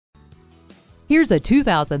Here's a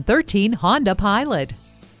 2013 Honda Pilot.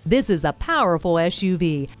 This is a powerful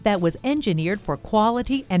SUV that was engineered for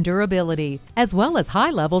quality and durability, as well as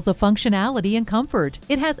high levels of functionality and comfort.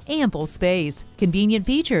 It has ample space, convenient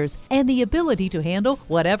features, and the ability to handle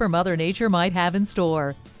whatever Mother Nature might have in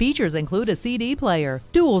store. Features include a CD player,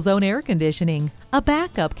 dual-zone air conditioning, a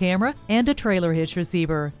backup camera, and a trailer hitch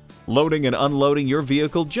receiver. Loading and unloading your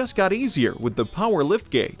vehicle just got easier with the power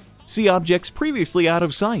liftgate. See objects previously out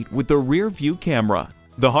of sight with the rear view camera.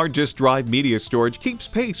 The hard disk drive media storage keeps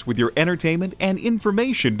pace with your entertainment and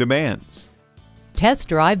information demands. Test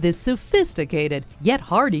drive this sophisticated yet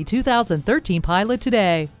hardy 2013 Pilot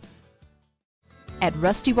today. At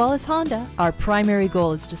Rusty Wallis Honda, our primary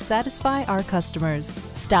goal is to satisfy our customers.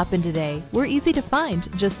 Stop in today. We're easy to find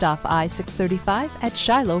just off I-635 at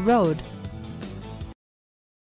Shiloh Road.